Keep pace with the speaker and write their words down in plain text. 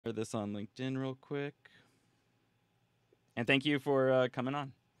Share this on LinkedIn real quick. And thank you for coming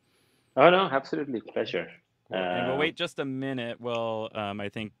on. Oh, no, absolutely. Pleasure. Cool. And we'll wait just a minute while I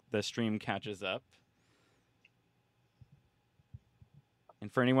think the stream catches up.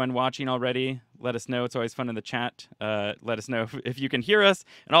 And for anyone watching already, let us know. It's always fun in the chat. Let us know if you can hear us.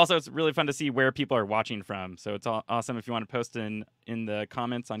 And also, it's really fun to see where people are watching from. So it's awesome if you want to post in the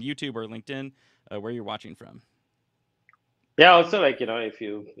comments on YouTube or LinkedIn where you're watching from. Yeah, also, like, if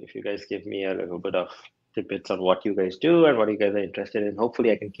you guys give me a little bit of tidbits on what you guys do and what you guys are interested in,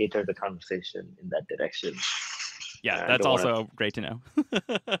 hopefully I can cater the conversation in that direction. Yeah, I that's don't want also great to know.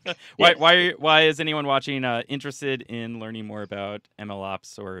 Yes. Why is anyone watching interested in learning more about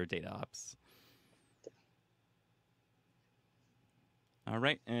MLOps or DataOps? All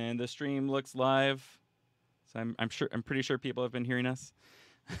right, and the stream looks live, so I'm pretty sure people have been hearing us.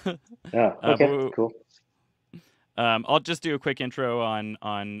 Yeah, okay, cool. I'll just do a quick intro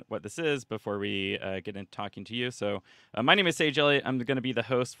on what this is before we get into talking to you. So, my name is Sage Elliott. I'm going to be the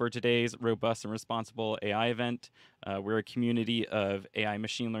host for today's Robust and Responsible AI event. We're a community of AI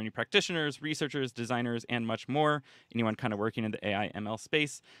machine learning practitioners, researchers, designers, and much more. Anyone kind of working in the AI ML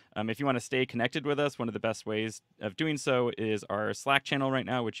space. If you want to stay connected with us, one of the best ways of doing so is our Slack channel right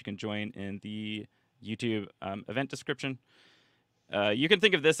now, which you can join in the YouTube event description. You can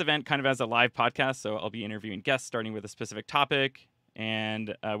think of this event kind of as a live podcast, so I'll be interviewing guests starting with a specific topic,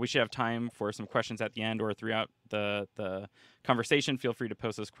 and we should have time for some questions at the end or throughout the conversation. Feel free to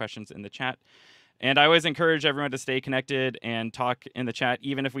post those questions in the chat. And I always encourage everyone to stay connected and talk in the chat,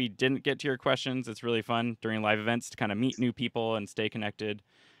 even if we didn't get to your questions. It's really fun during live events to kind of meet new people and stay connected.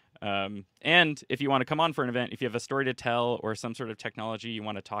 And if you want to come on for an event, if you have a story to tell or some sort of technology you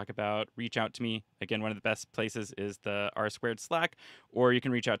want to talk about, reach out to me. Again, one of the best places is the R Squared Slack, or you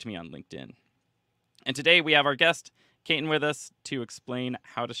can reach out to me on LinkedIn. And today we have our guest, Ketan, with us to explain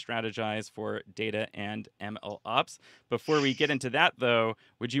how to strategize for data and ML ops. Before we get into that, though,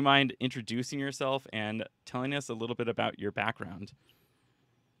 would you mind introducing yourself and telling us a little bit about your background?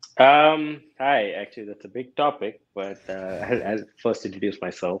 Hi, actually, that's a big topic, but I'll first introduce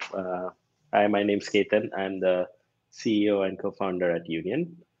myself. Hi, my name's Ketan. I'm the CEO and co-founder at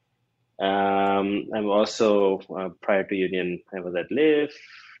Union. I'm also, prior to Union, I was at Lyft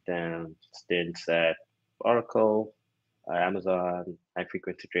and stints at Oracle, Amazon, high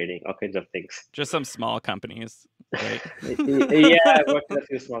frequency trading, all kinds of things. Just some small companies, right? Yeah, I worked in a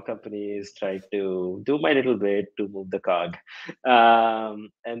few small companies, tried to do my little bit to move the cog.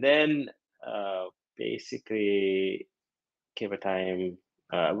 And then basically came a time,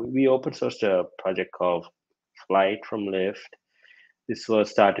 we open sourced a project called Flyte from Lyft. This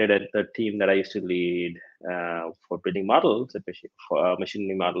was started at the team that I used to lead for building models, for machine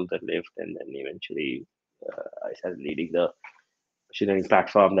learning models at Lyft, and then eventually I started leading the machine learning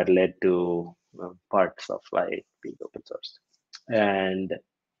platform that led to parts of Flyte being open source. And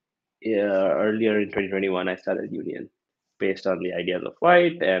earlier in 2021, I started Union based on the ideas of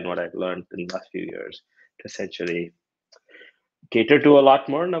Flyte and what I've learned in the last few years to essentially cater to a lot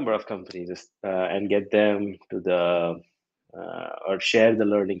more number of companies and get them to the or share the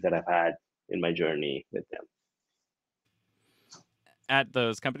learnings that I've had in my journey with them. At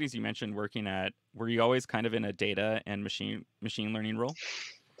those companies you mentioned working at, were you always kind of in a data and machine learning role?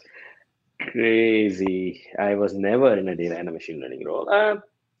 Crazy. I was never in a data and a machine learning role.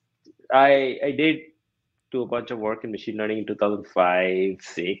 I did do a bunch of work in machine learning in 2005,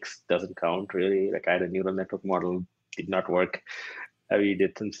 6, doesn't count really. Like I had a neural network model, did not work. We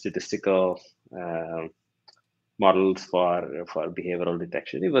did some statistical models for behavioral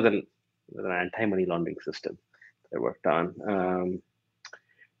detection. It was an anti-money laundering system that I worked on.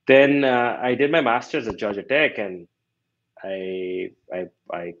 Then I did my master's at Georgia Tech, and I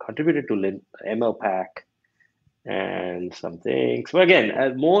contributed to ML Pack and some things. But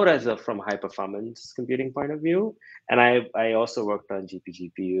again, more as a from a high performance computing point of view. And I also worked on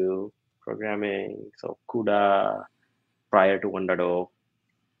GPU programming, so CUDA prior to 1.0.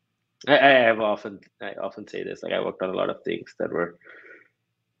 I often say this, like I worked on a lot of things that were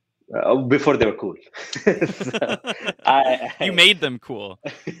before they were cool. So You made them cool.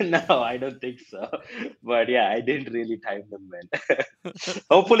 no, I don't think so. But yeah, I didn't really time them well.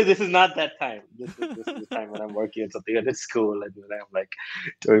 Hopefully, this is not that time. This is the time when I'm working on something at school and when I'm like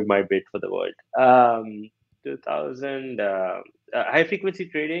doing my bit for the world. 2000 high frequency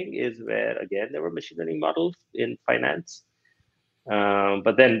trading is where again there were machine learning models in finance.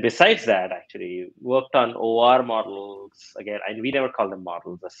 But then besides that, actually worked on OR models again. We never call them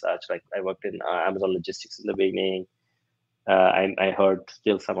models as such. Like I worked in Amazon logistics in the beginning. I heard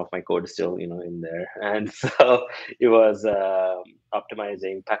still some of my code is still in there, and so it was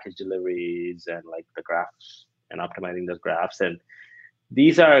optimizing package deliveries and like the graphs and optimizing those graphs. And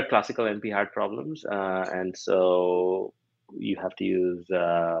these are classical NP hard problems. And so you have to use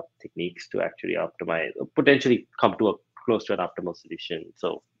techniques to actually optimize, potentially come to a close to an optimal solution.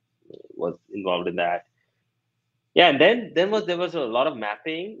 So was involved in that. Yeah, and then there was a lot of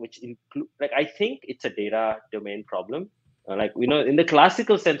mapping, which include like I think it's a data domain problem. Like we know in the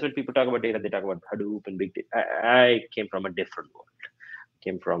classical sense, when people talk about data, they talk about Hadoop and big data. I came from a different world.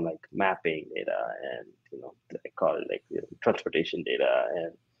 Came from like mapping data and I call it like transportation data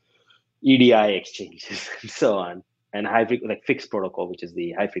and EDI exchanges and so on, and like fixed protocol, which is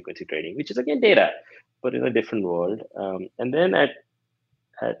the high frequency trading, which is again data, but in a different world. And then at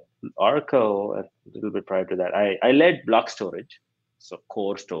Oracle, a little bit prior to that, I led block storage, so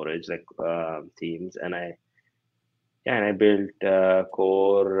core storage like teams, and I built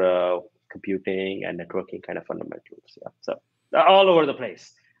core computing and networking kind of fundamentals. Yeah, so all over the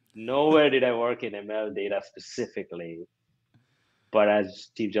place. Nowhere did I work in ML data specifically, but as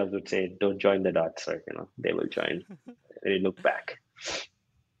Steve Jobs would say, don't join the dots, right? They will join. And you look back.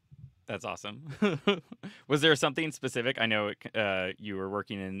 That's awesome. Was there something specific? I know you were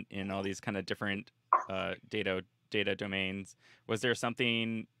working in all these kind of different data domains. Was there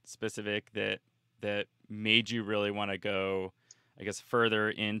something specific that made you really want to go, I guess, further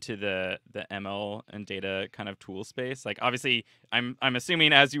into the ML and data kind of tool space? Like, obviously, I'm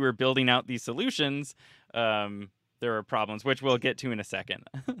assuming as you were building out these solutions, there were problems, which we'll get to in a second.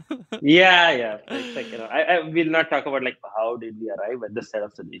 Yeah. It's like I will not talk about like how did we arrive at this set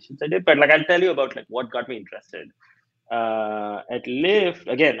of solutions I did, but like I'll tell you about like what got me interested. At Lyft,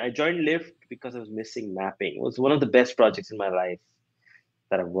 again, I joined Lyft because I was missing mapping. It was one of the best projects in my life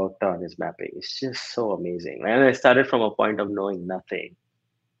that I've worked on is mapping. It's just so amazing. And I started from a point of knowing nothing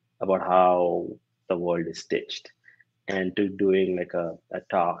about how the world is stitched, and to doing like a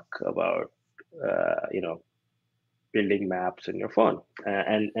talk about building maps in your phone.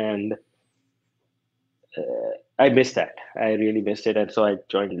 And I missed that. I really missed it, and so I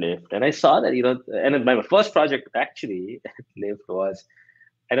joined Lyft. And I saw that and my first project actually at Lyft was,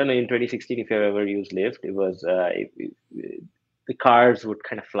 I don't know, in 2016 if you've ever used Lyft. It was the cars would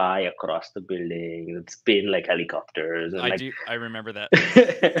kind of fly across the building and spin like helicopters, and I remember that.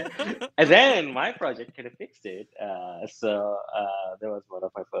 And then my project kind of fixed it. So that was one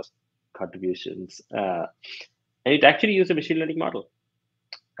of my first contributions, and it actually used a machine learning model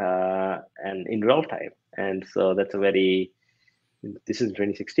and in real time. And so this is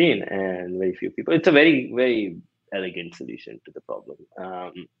 2016, and very few people. It's a very very elegant solution to the problem.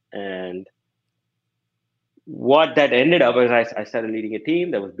 And what that ended up is I started leading a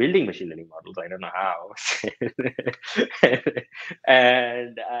team that was building machine learning models. I don't know how,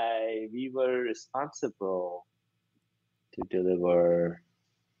 and we were responsible to deliver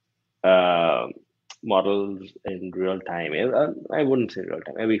models in real time. I wouldn't say real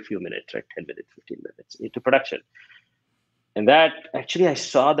time, every few minutes, right? 10 minutes, 15 minutes into production. And that actually, I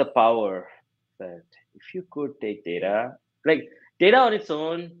saw the power that if you could take data, like data on its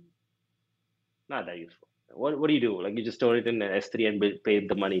own, not that useful. What do you do? Like you just store it in S3 and pay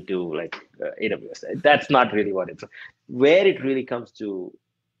the money to like AWS. That's not really what it's. Where it really comes to,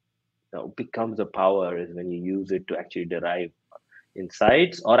 becomes a power is when you use it to actually derive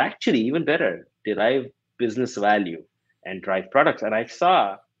insights, or actually even better, derive business value and drive products. And I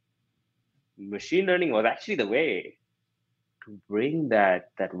saw machine learning was actually the way to bring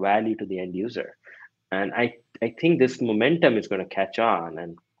that value to the end user. And I think this momentum is going to catch on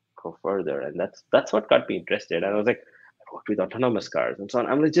and go further. And that's what got me interested. And I was like, I worked with autonomous cars and so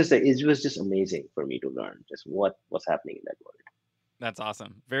on. It was just amazing for me to learn just what was happening in that world. That's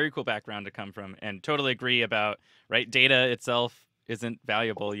awesome. Very cool background to come from, and totally agree about, right? Data itself isn't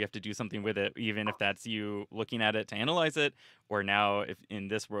valuable. You have to do something with it, even if that's you looking at it to analyze it, or now if in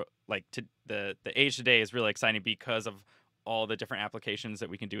this world, like the age today is really exciting because of all the different applications that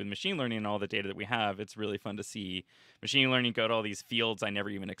we can do with machine learning and all the data that we have. It's really fun to see machine learning go to all these fields I never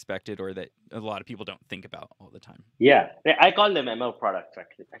even expected, or that a lot of people don't think about all the time. Yeah, I call them ML products.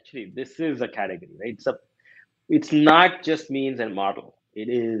 Actually, this is a category, right? It's not just means and model. It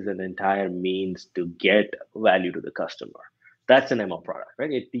is an entire means to get value to the customer. That's an ML product,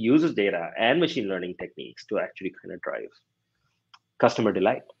 right? It uses data and machine learning techniques to actually kind of drive customer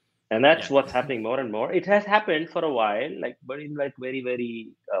delight. And that's what's happening more and more. It has happened for a while, but in very, very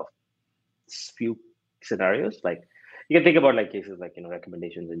few scenarios. Like you can think about like cases like,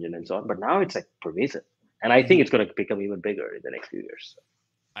 recommendations engine and so on, but now it's like pervasive. And I think it's going to become even bigger in the next few years. So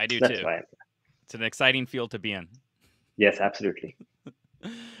I do that's too. why It's an exciting field to be in. Yes, absolutely.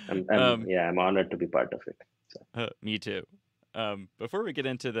 I'm honored to be part of it. So. Me too. Before we get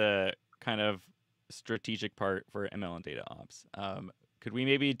into the kind of strategic part for ML and data ops, could we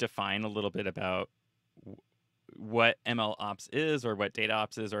maybe define a little bit about what ML ops is, or what data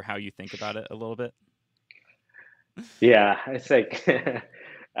ops is, or how you think about it a little bit? Yeah, it's like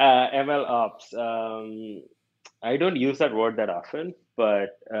ML ops. I don't use that word that often,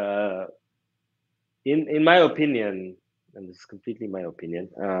 but in my opinion, and this is completely my opinion,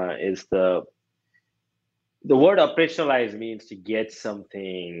 is the word operationalize means to get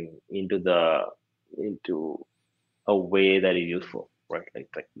something into a way that is useful, right?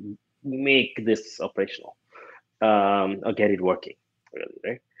 Like make this operational, or get it working, really,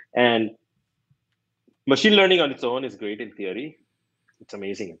 right? And machine learning on its own is great in theory. It's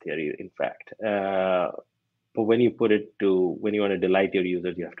amazing in theory, in fact. But when you when you want to delight your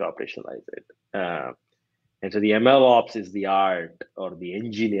users, you have to operationalize it. And so the ML ops is the art or the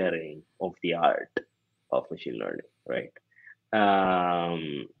engineering of the art of machine learning, right?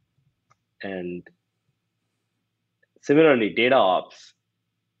 And similarly, data ops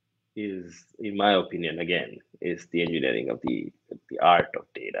is, in my opinion, again, is the engineering of the art of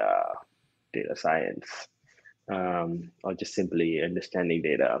data science, or just simply understanding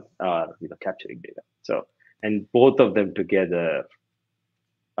data, or capturing data. So, and both of them together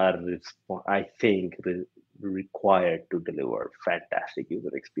are, I think, required to deliver fantastic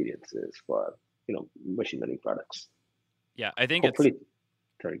user experiences for machine learning products. Yeah, I think it's Hopefully,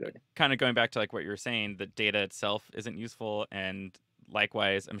 very good. kind of going back to like what you were saying. The data itself isn't useful, and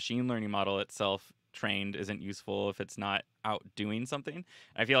likewise, a machine learning model itself trained isn't useful if it's not out doing something.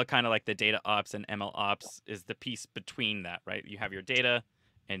 I feel kind of like the data ops and ML ops is the piece between that, right? You have your data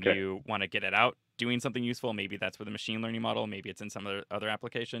and Okay. you want to get it out doing something useful. Maybe that's with a machine learning model, maybe it's in some other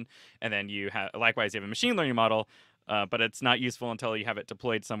application. And then you have, likewise, you have a machine learning model, but it's not useful until you have it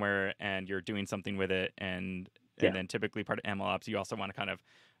deployed somewhere and you're doing something with it. And Yeah. then typically part of ML ops, you also want to kind of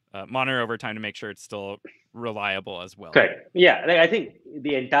monitor over time to make sure it's still reliable as well. Correct. Yeah. Like, I think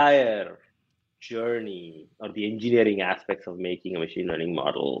the entire journey or the engineering aspects of making a machine learning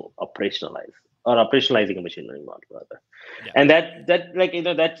model operationalizing a machine learning model, rather. Yeah. And that like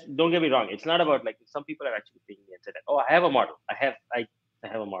that, don't get me wrong, it's not about, like, some people are actually thinking and said, oh, I have a model, I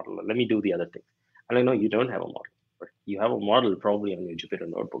have a model, let me do the other thing. I'm like, no, you don't have a model. You have a model probably on your Jupyter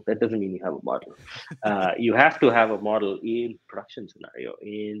notebook. That doesn't mean you have a model. You have to have a model in production scenario,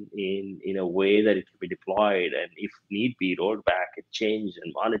 in a way that it can be deployed, and if need be, rolled back and changed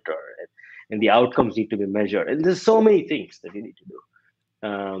and monitored, and the outcomes need to be measured. And there's so many things that you need to do.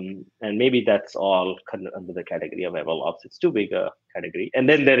 And maybe that's all under the category of ML ops. It's too big a category. And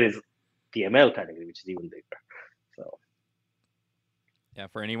then there is the ML category, which is even bigger. So yeah,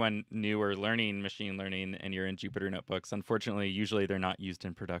 for anyone new or learning machine learning and you're in Jupyter notebooks, unfortunately, usually they're not used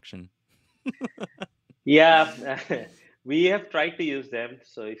in production. yeah, we have tried to use them.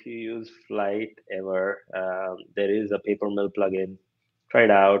 So if you use Flyte ever, there is a paper mill plugin. Try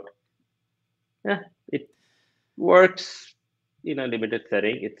it out. Yeah, it works in a limited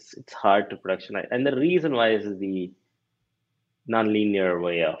setting. It's hard to productionize, and the reason why is the nonlinear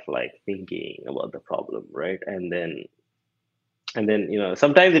way of like thinking about the problem, right? And then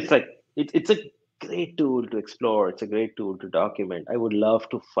sometimes it's like it's a great tool to explore. It's a great tool to document. I would love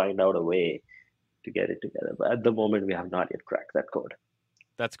to find out a way to get it together, but at the moment we have not yet cracked that code.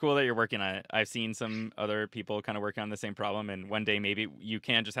 That's cool that you're working on it. I've seen some other people kind of working on the same problem, and one day maybe you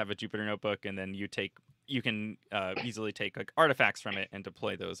can just have a Jupyter notebook, and then you can easily take like artifacts from it and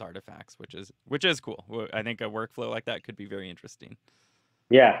deploy those artifacts, which is cool. I think a workflow like that could be very interesting.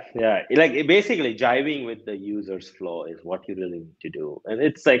 Yeah, like basically jiving with the user's flow is what you really need to do, and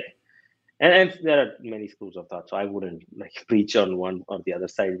it's like, and there are many schools of thought, so I wouldn't like preach on one or the other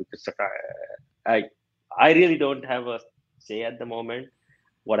side, because I I really don't have a say at the moment.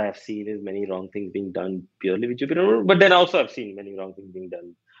 What I've seen is many wrong things being done purely with Jupyter, but then also I've seen many wrong things being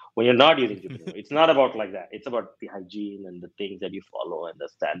done when you're not using Jupyter. It's not about like that. It's about the hygiene and the things that you follow and the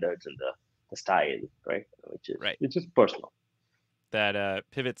standards and the style, right? Right. Which is personal. That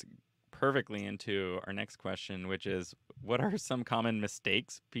pivots perfectly into our next question, which is what are some common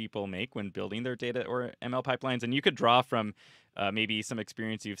mistakes people make when building their data or ML pipelines? And you could draw from maybe some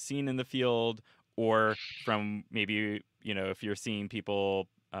experience you've seen in the field, or from maybe, if you're seeing people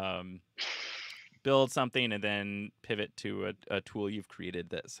build something and then pivot to a tool you've created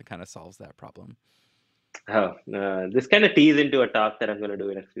that kind of solves that problem. Oh, this kind of tees into a talk that I'm going to do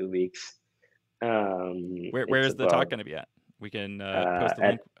in a few weeks. Where It's is the talk about going to be at? We can post the at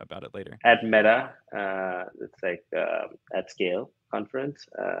link about it later. at Meta. It's like at scale conference,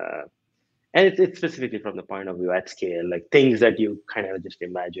 and it's specifically from the point of view at scale, like things that you kind of just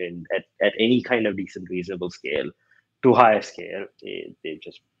imagine at any kind of decent, reasonable scale. to higher scale, they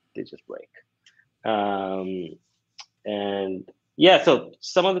just break. And yeah, so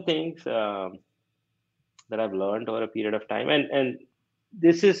some of the things that I've learned over a period of time, and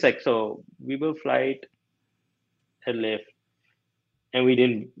this is like, so we built Flyte and Lyft, and we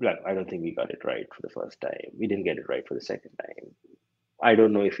didn't, like, I don't think we got it right for the first time. We didn't get it right for the second time. I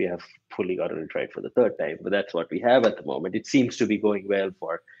don't know if we have fully gotten it right for the third time, but that's what we have at the moment. It seems to be going well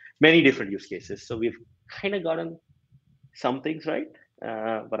for many different use cases. So we've kind of gotten some things right,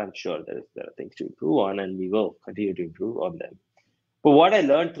 but I'm sure there are things to improve on, and we will continue to improve on them. But what I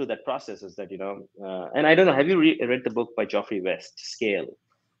learned through that process is that, and I don't know, have you read the book by Geoffrey West, Scale?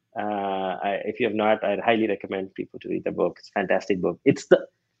 If you have not, I'd highly recommend people to read the book. It's a fantastic book.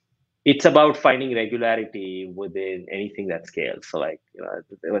 It's about finding regularity within anything that scales. So, like,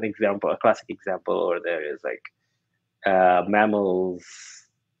 one example, a classic example, or there is like mammals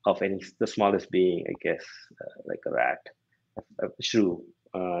of the smallest being, I guess, like a rat, a shrew,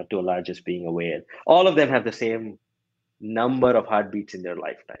 to a largest being, a whale. All of them have the same number of heartbeats in their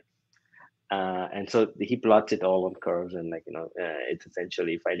lifetime. And so he plots it all on curves, and it's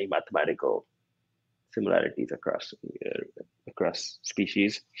essentially finding mathematical similarities across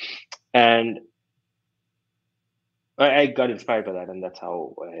species. And I got inspired by that, and that's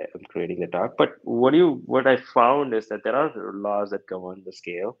how I'm creating the talk. But what I found is that there are laws that govern the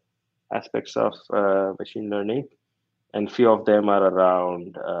scale aspects of machine learning, and few of them are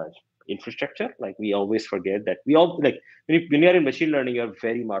around infrastructure. Like, we always forget that we all, like, when you're in machine learning, you're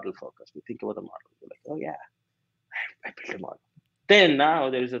very model focused. You think about the model. You're like, oh yeah, I built a model. Then now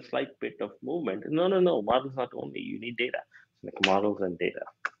there is a slight bit of movement. No. Models not only. You need data. Like, models and data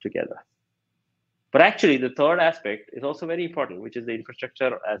together. But actually, the third aspect is also very important, which is the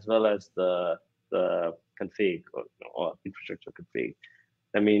infrastructure as well as the config, or infrastructure config.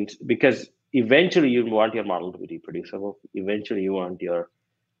 That means, because eventually you want your model to be reproducible. Eventually you want your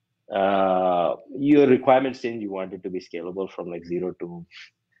requirements change. You want it to be scalable from like 0 to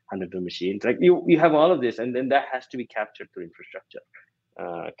 100 machines. Like, you have all of this, and then that has to be captured through infrastructure,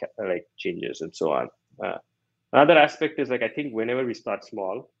 like changes and so on. Another aspect is, like, I think whenever we start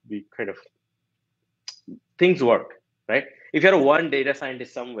small, we kind of, things work, right? If you're a one data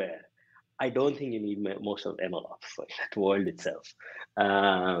scientist somewhere, I don't think you need most of MLOps, like that world itself.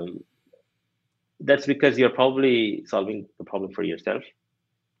 That's because you're probably solving the problem for yourself.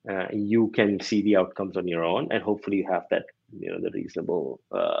 You can see the outcomes on your own, and hopefully you have that, the reasonable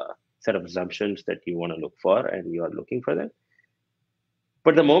set of assumptions that you want to look for, and you are looking for them.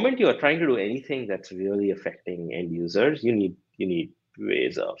 But the moment you are trying to do anything that's really affecting end users, you need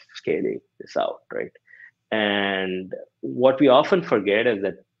ways of scaling this out, right? And what we often forget is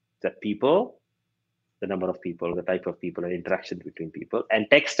that people, the number of people, the type of people, and interactions between people, and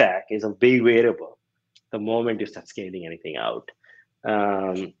tech stack is a big variable the moment you start scaling anything out.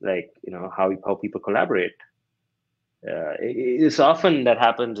 Like, how people collaborate. It's often that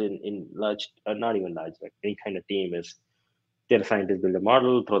happens in large, not even large, like any kind of team, is data scientists build a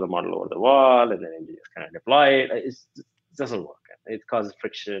model, throw the model over the wall, and then engineers kind of deploy it. It doesn't work. It causes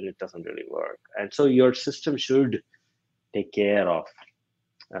friction. It doesn't really work. And so your system should take care of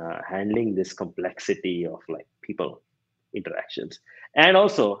handling this complexity of, like, people interactions, and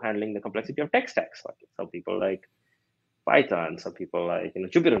also handling the complexity of tech stacks. Like, some people like Python, some people like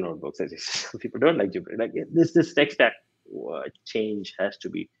Jupyter notebooks. Some people don't like Jupyter. Like, this tech stack change has to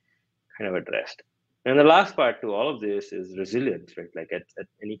be kind of addressed. And the last part to all of this is resilience, right? Like, at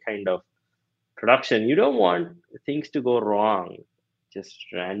any kind of production, you don't want things to go wrong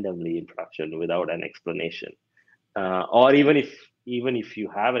just randomly in production without an explanation. Or even if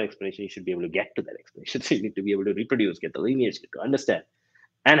you have an explanation, you should be able to get to that explanation. So you need to be able to reproduce, get the lineage, get to understand,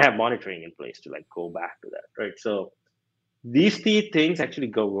 and have monitoring in place to, like, go back to that, right? So these three things actually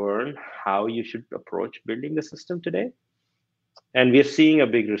govern how you should approach building the system today. And we're seeing a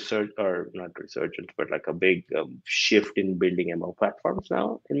big research, or not resurgence, but like a big shift in building ML platforms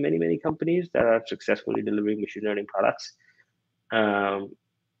now in many companies that are successfully delivering machine learning products.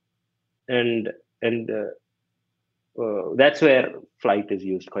 That's where Flyte is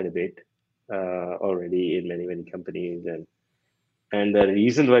used quite a bit already in many companies. And the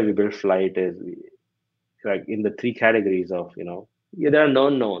reason why we built Flyte is, like, in the three categories of, there are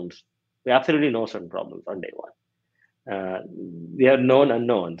known knowns. We absolutely know certain problems on day one. We have known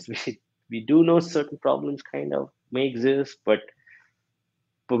unknowns. We do know certain problems kind of may exist, but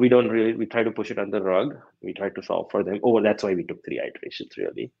we don't really. We try to push it under the rug. We try to solve for them. Oh, that's why we took 3 iterations,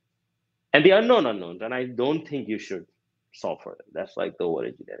 really. And the unknown unknowns, and I don't think you should solve for them. That's like the over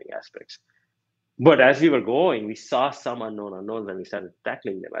engineering aspects. But as we were going, we saw some unknown unknowns, and we started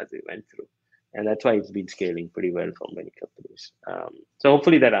tackling them as we went through. And that's why it's been scaling pretty well for many companies. So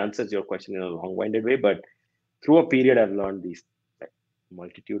hopefully that answers your question in a long-winded way. But through a period, I've learned these like,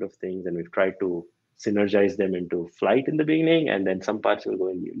 multitude of things, and we've tried to synergize them into Flyte in the beginning, and then some parts will go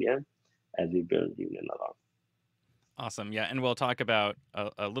in Union as we build Union along. Awesome. Yeah. And we'll talk about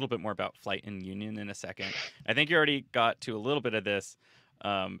a little bit more about Flyte and Union in a second. I think you already got to a little bit of this.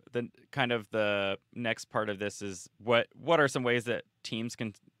 The kind of the next part of this is what are some ways that teams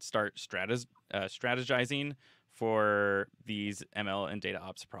can start strategizing for these ML and data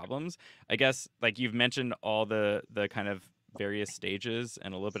ops problems. I guess like you've mentioned all the kind of various stages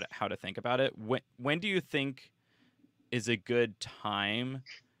and a little bit of how to think about it. When do you think is a good time,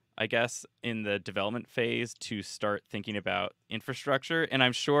 I guess, in the development phase to start thinking about infrastructure? And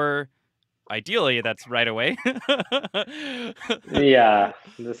I'm sure ideally that's right away. Yeah,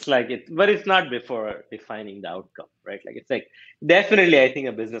 it's like it, but it's not before defining the outcome, right? Like it's like definitely, I think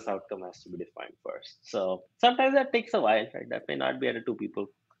a business outcome has to be defined first. So sometimes that takes a while, right? That may not be at a two people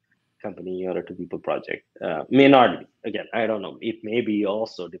company or a two people project. May not be. Again, I don't know. It may be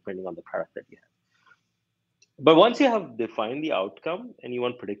also depending on the product that you have. But once you have defined the outcome and you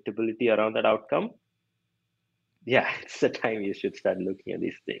want predictability around that outcome, yeah, it's the time you should start looking at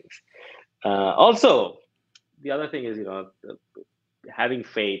these things. Also, the other thing is, having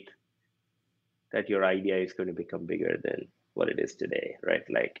faith that your idea is going to become bigger than what it is today, right?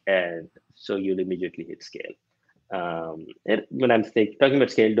 Like, and so you'll immediately hit scale. And when I'm talking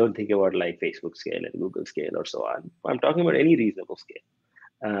about scale, don't think about like Facebook scale and Google scale or so on. I'm talking about any reasonable scale.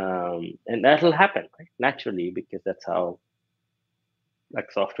 And that'll happen, right? Naturally, because that's how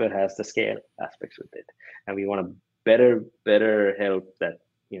like software has the scale aspects with it. And we want to better help that,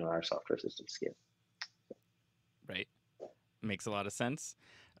 our software system scale. Right. Makes a lot of sense.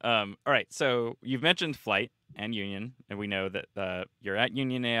 All right. So you've mentioned Flyte and Union, and we know that you're at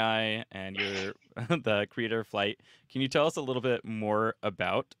Union AI and you're the creator of Flyte. Can you tell us a little bit more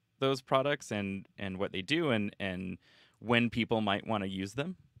about those products and what they do and when people might want to use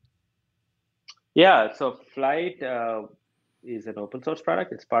them? Yeah. So Flyte is an open source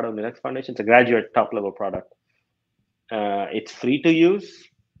product. It's part of Linux Foundation. It's a graduate top level product. It's free to use.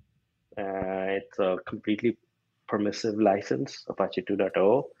 It's a completely permissive license, Apache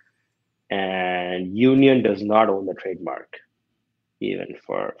 2.0. And Union does not own the trademark, even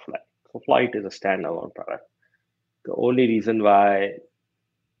for Flyte. So Flyte is a standalone product. The only reason why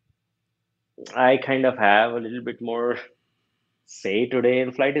I kind of have a little bit more say today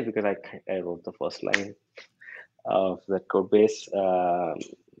in Flyte is because I wrote the first line of the code base.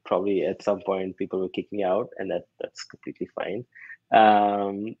 Probably at some point people will kick me out, and that's completely fine.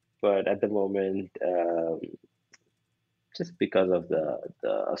 But at the moment, just because of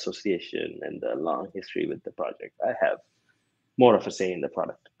the association and the long history with the project, I have more of a say in the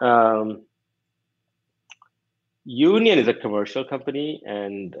product. Union is a commercial company,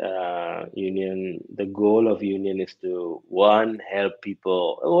 and the goal of Union is to help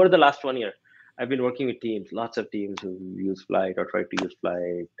people. Over the last 1 year, I've been working with teams, lots of teams who use Flyte or tried to use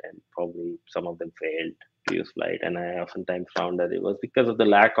Flyte, and probably some of them failed to use Flyte. And I oftentimes found that it was because of the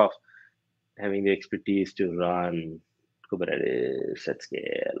lack of having the expertise to run Kubernetes at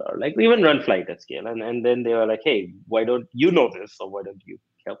scale, or like even run Flyte at scale. And then they were like, hey, why don't you know this? So why don't you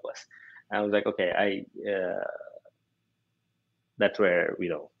help us? And I was like, okay, that's where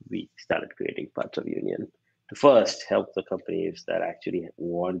we started creating parts of Union to first help the companies that actually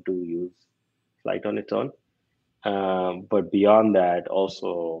want to use Flyte on its own. But beyond that,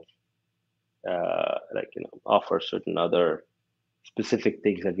 also offer certain other specific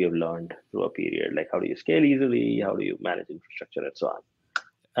things that we have learned through a period, like how do you scale easily, how do you manage infrastructure, and so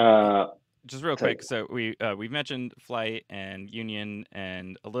on. Just real quick, so we've mentioned Flyte and Union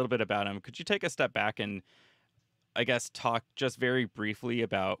and a little bit about them. Could you take a step back and I guess talk just very briefly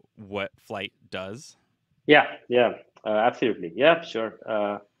about what Flyte does? Yeah, absolutely. Yeah, sure.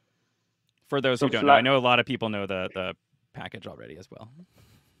 For those who don't know, I know a lot of people know the package already as well.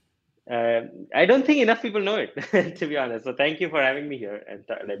 I don't think enough people know it, to be honest. So thank you for having me here and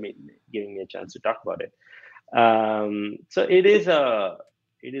giving me a chance to talk about it. So it is a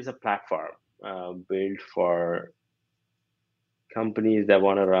platform built for companies that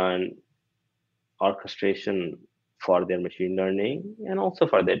want to run orchestration for their machine learning and also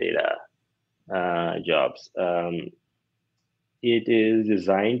for their data jobs. It is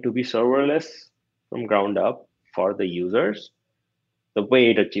designed to be serverless from ground up for the users. The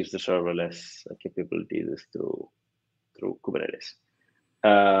way it achieves the serverless capabilities is through Kubernetes,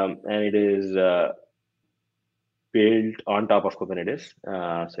 and it is built on top of Kubernetes.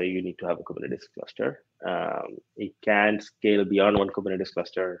 So you need to have a Kubernetes cluster. It can scale beyond one Kubernetes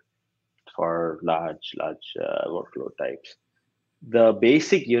cluster for large workload types. The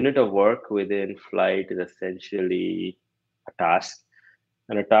basic unit of work within Flyte is essentially a task,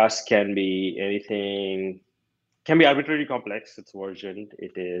 and a task can be anything, can be arbitrarily complex. It's versioned.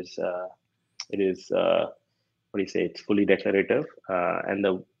 It is what do you say? It's fully declarative,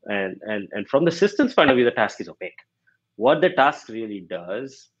 and from the system's point of view, the task is opaque. What the task really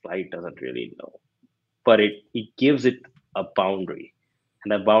does, Flyte doesn't really know, but it gives it a boundary,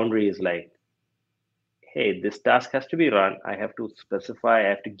 and that boundary is like, hey, this task has to be run. I have to specify. I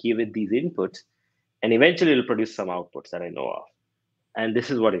have to give it these inputs, and eventually it'll produce some outputs that I know of. And this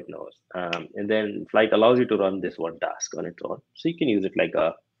is what it knows. And then Flyte allows you to run this one task on its own. So you can use it like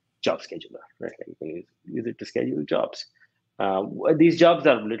a job scheduler, right? Like you can use it to schedule jobs. These jobs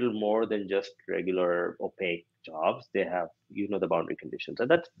are little more than just regular opaque jobs. They have, the boundary conditions. And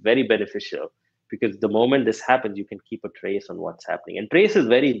that's very beneficial because the moment this happens, you can keep a trace on what's happening. And trace is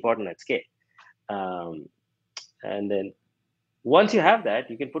very important at scale. Um, and then once you have that,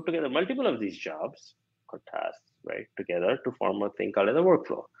 you can put together multiple of these jobs or tasks, right, together to form a thing called as a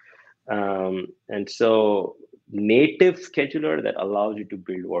workflow. And so native scheduler that allows you to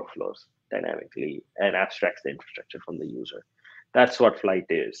build workflows dynamically and abstracts the infrastructure from the user. That's what Flyte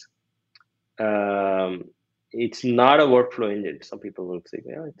is. It's not a workflow engine. Some people will say,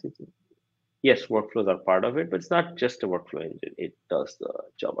 yes, workflows are part of it, but it's not just a workflow engine. It does the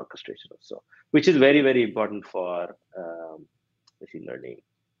job orchestration also, which is very, very important for machine learning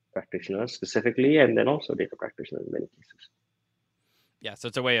practitioners specifically, and then also data practitioners in many cases. Yeah, so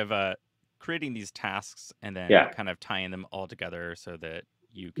it's a way of creating these tasks and then Yeah, kind of tying them all together so that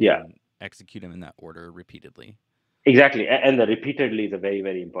you yeah, can execute them in that order repeatedly. exactly. And the repeatedly is a very,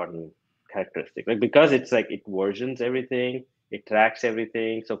 very important characteristic. Like because it's like it versions everything, it tracks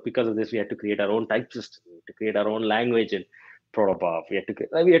everything. So because of this, we had to create our own type system, to create our own language and protobuf. We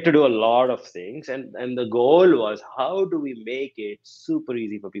had to do a lot of things, and the goal was how do we make it super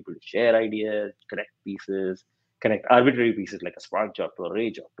easy for people to share ideas, connect pieces, connect arbitrary pieces like a Spark job to a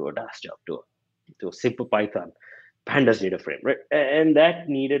Ray job to a DAS job to a simple Python pandas data frame, right? And that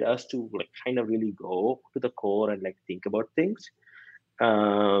needed us to like kind of really go to the core and like think about things.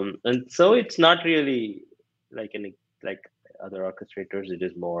 And so it's not really like any like other orchestrators. It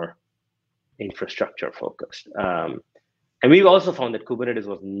is more infrastructure focused. And we've also found that Kubernetes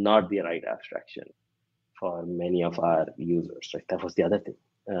was not the right abstraction for many of our users. Right, that was the other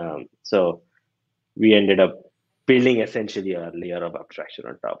thing. So we ended up building essentially a layer of abstraction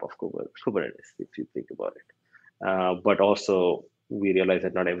on top of Kubernetes, if you think about it. But also, we realized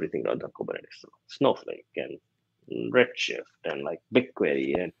that not everything runs on Kubernetes. So Snowflake and Redshift and like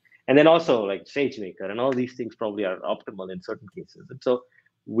BigQuery and then also like SageMaker and all these things probably are optimal in certain cases. And so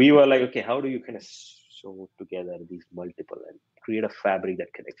we were like, okay, how do you kind of sew together these multiple and create a fabric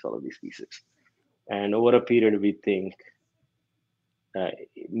that connects all of these pieces? And over a period, we think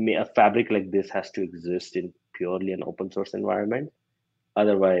a fabric like this has to exist in purely an open source environment.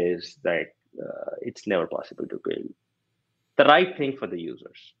 Otherwise, like it's never possible to build the right thing for the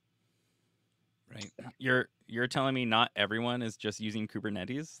users. Right. You're telling me not everyone is just using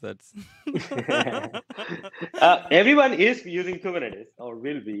Kubernetes? That's Everyone is using Kubernetes or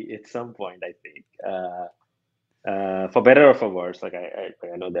will be at some point, I think. For better or for worse, like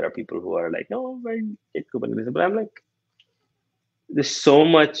I know there are people who are like, no, I hate Kubernetes, but I'm like, there's so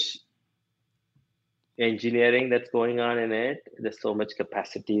much engineering that's going on in it. There's so much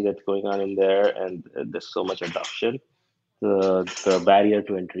capacity that's going on in there, and there's so much adoption. The barrier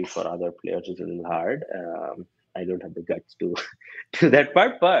to entry for other players is a little hard. I don't have the guts to do that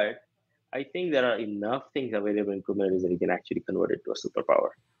part, but I think there are enough things available in Kubernetes that you can actually convert it to a superpower,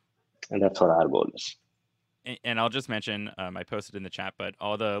 and that's what our goal is. and I'll just mention, I posted in the chat, but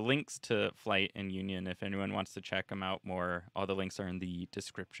all the links to Flyte and Union, if anyone wants to check them out more, all the links are in the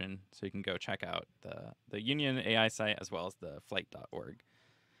description, so you can go check out the Union AI site as well as the Flyte.org.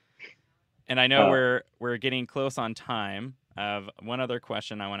 And I know we're getting close on time. I have one other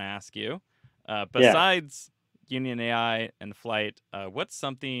question I want to ask you. Besides Union AI and Flyte, what's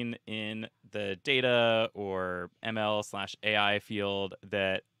something in the data or ML/AI field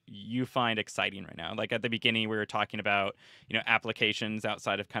that you find exciting right now? Like at the beginning, we were talking about applications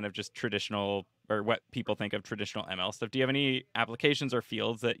outside of kind of just traditional or what people think of traditional ML stuff. Do you have any applications or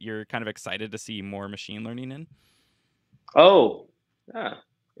fields that you're kind of excited to see more machine learning in? Oh,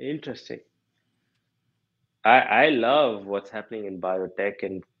 interesting. I love what's happening in biotech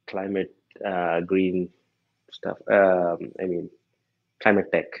and climate green stuff. I mean,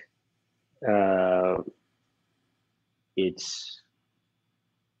 climate tech. Uh, it's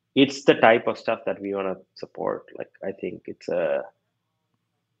it's the type of stuff that we want to support. Like I think it's a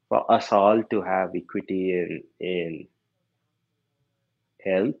for us all to have equity in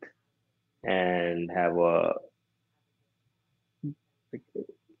health and have a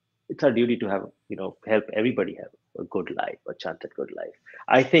it's our duty to have help everybody have a good life, a chance at good life.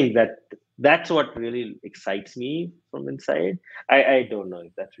 I think that's what really excites me from inside. I don't know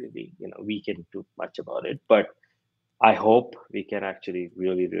if that's really we can do much about it, but I hope we can actually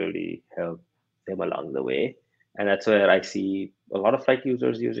really, really help them along the way. And that's where I see a lot of Flyte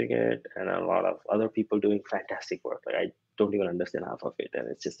users using it and a lot of other people doing fantastic work. Like I don't even understand half of it, and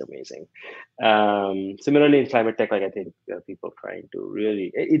it's just amazing. Similarly, in climate tech, like I think people trying to really,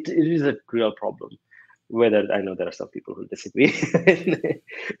 it is a real problem. Whether I know there are some people who disagree,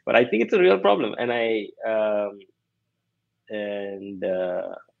 but I think it's a real problem, and and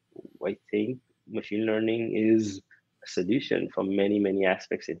I think machine learning is a solution for many, many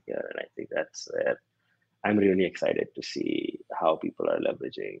aspects in here. And I think that's where I'm really excited to see how people are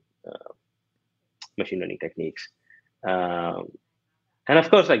leveraging machine learning techniques. Um, and of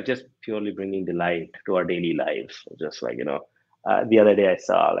course, like just purely bringing delight to our daily lives. Just like, the other day I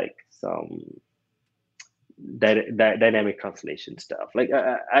saw like some dynamic translation stuff. Like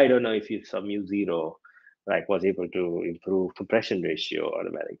I don't know if you saw Mu Zero, like was able to improve compression ratio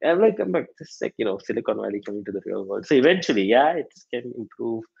automatic. I'm like this is like Silicon Valley coming to the real world. So eventually, yeah, it can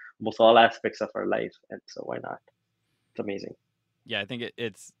improve almost all aspects of our life, and so why not? It's amazing. Yeah, I think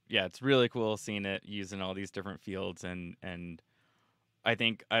it's really cool seeing it used in all these different fields, and I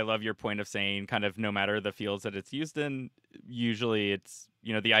think I love your point of saying kind of no matter the fields that it's used in, usually it's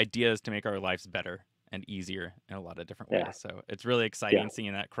the idea is to make our lives better and easier in a lot of different Yeah, ways. So it's really yeah, exciting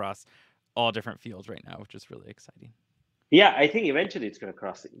seeing that cross all different fields right now, which is really exciting. yeah. I think eventually it's going to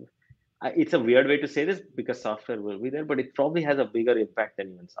cross. It's a weird way to say this because software will be there, but it probably has a bigger impact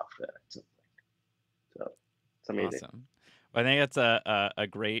than even software. So it's amazing. Awesome. Well, I think that's a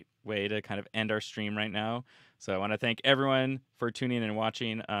great way to kind of end our stream right now. So I want to thank everyone for tuning in and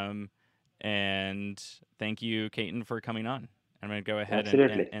watching. And thank you, Ketan, for coming on. I'm going to go ahead and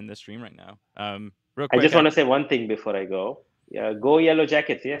Absolutely. end the stream right now. Real I quick, just want to say one thing before I go. Yeah, go Yellow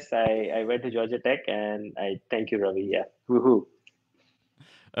Jackets. Yes, I went to Georgia Tech and I thank you, Ravi. Yeah. Woohoo.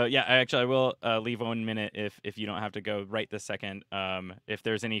 yeah, I will leave 1 minute if you don't have to go right this second. If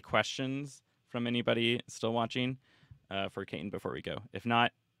there's any questions from anybody still watching for Ketan before we go. If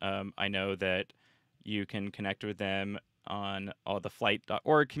not, I know that you can connect with them on all the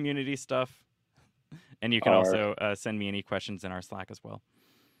flyte.org community stuff. And you can Or also send me any questions in our Slack as well.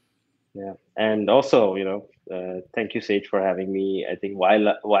 yeah. And also, thank you, Sage, for having me. I think Y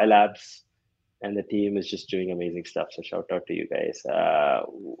Labs and the team is just doing amazing stuff. So shout out to you guys.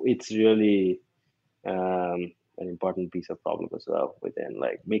 It's really an important piece of problem as well within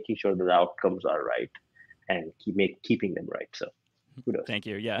like making sure that the outcomes are right and keeping them right. So kudos. Thank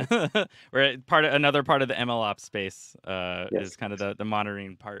you. Yeah, we're another part of the MLOps space is Yes. kind of the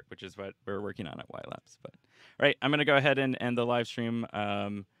monitoring part, which is what we're working on at YLabs. But all right, I'm gonna go ahead and end the live stream.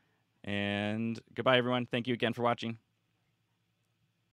 And goodbye, everyone. Thank you again for watching.